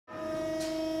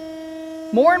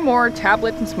More and more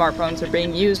tablets and smartphones are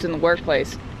being used in the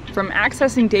workplace, from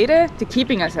accessing data to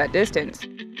keeping us at distance.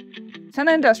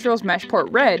 Sena Industrial's MeshPort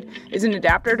Red is an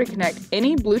adapter to connect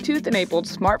any Bluetooth-enabled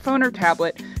smartphone or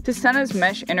tablet to Sena's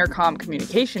Mesh Intercom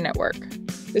communication network,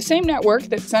 the same network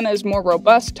that Sena's more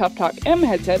robust ToughTalk M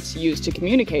headsets use to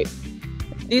communicate.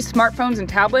 These smartphones and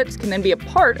tablets can then be a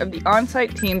part of the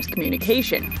on-site team's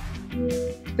communication.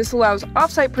 This allows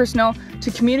off-site personnel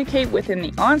to communicate within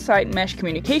the on-site Mesh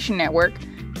communication network.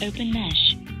 Open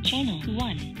Mesh, Channel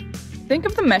 1. Think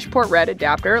of the MeshPort Red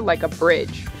adapter like a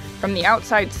bridge, from the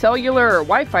outside cellular or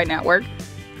Wi-Fi network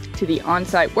to the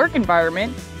on-site work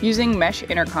environment using Mesh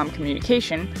Intercom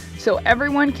communication, so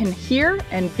everyone can hear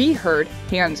and be heard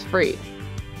hands-free.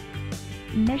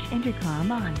 Mesh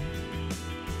Intercom on.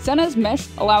 Sena's Mesh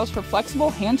allows for flexible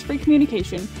hands-free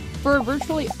communication for a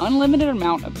virtually unlimited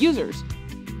amount of users,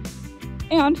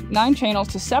 and 9 channels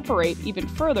to separate even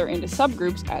further into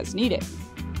subgroups as needed.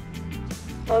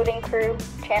 Loading crew,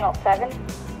 channel 7.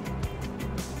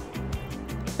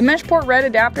 The MeshPort Red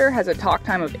adapter has a talk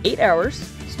time of 8 hours,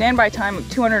 standby time of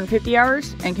 250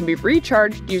 hours, and can be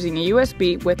recharged using a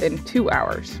USB within 2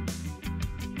 hours.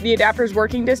 The adapter's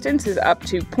working distance is up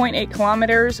to 0.8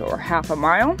 kilometers or half a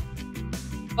mile,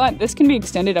 but this can be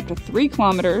extended up to 3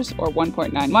 kilometers or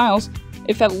 1.9 miles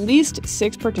if at least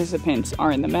 6 participants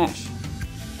are in the mesh.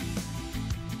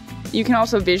 You can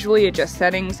also visually adjust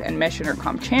settings and Mesh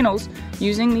Intercom channels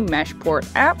using the MeshPort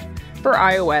app for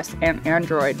iOS and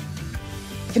Android.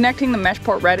 Connecting the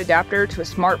MeshPort Red adapter to a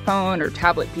smartphone or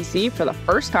tablet PC for the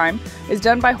first time is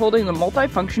done by holding the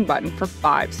multifunction button for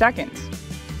 5 seconds.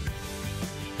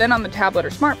 Then on the tablet or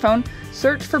smartphone,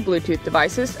 search for Bluetooth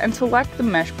devices and select the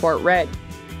MeshPort Red.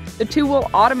 The two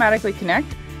will automatically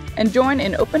connect and join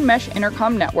an Open Mesh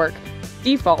Intercom network,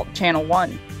 default Channel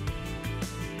 1.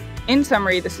 In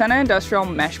summary, the Sena Industrial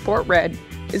MeshPort Red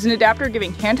is an adapter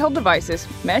giving handheld devices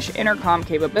Mesh Intercom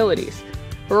capabilities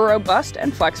for robust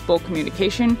and flexible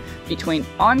communication between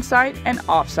on-site and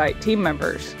off-site team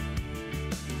members.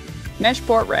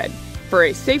 MeshPort Red, for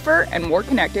a safer and more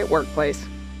connected workplace.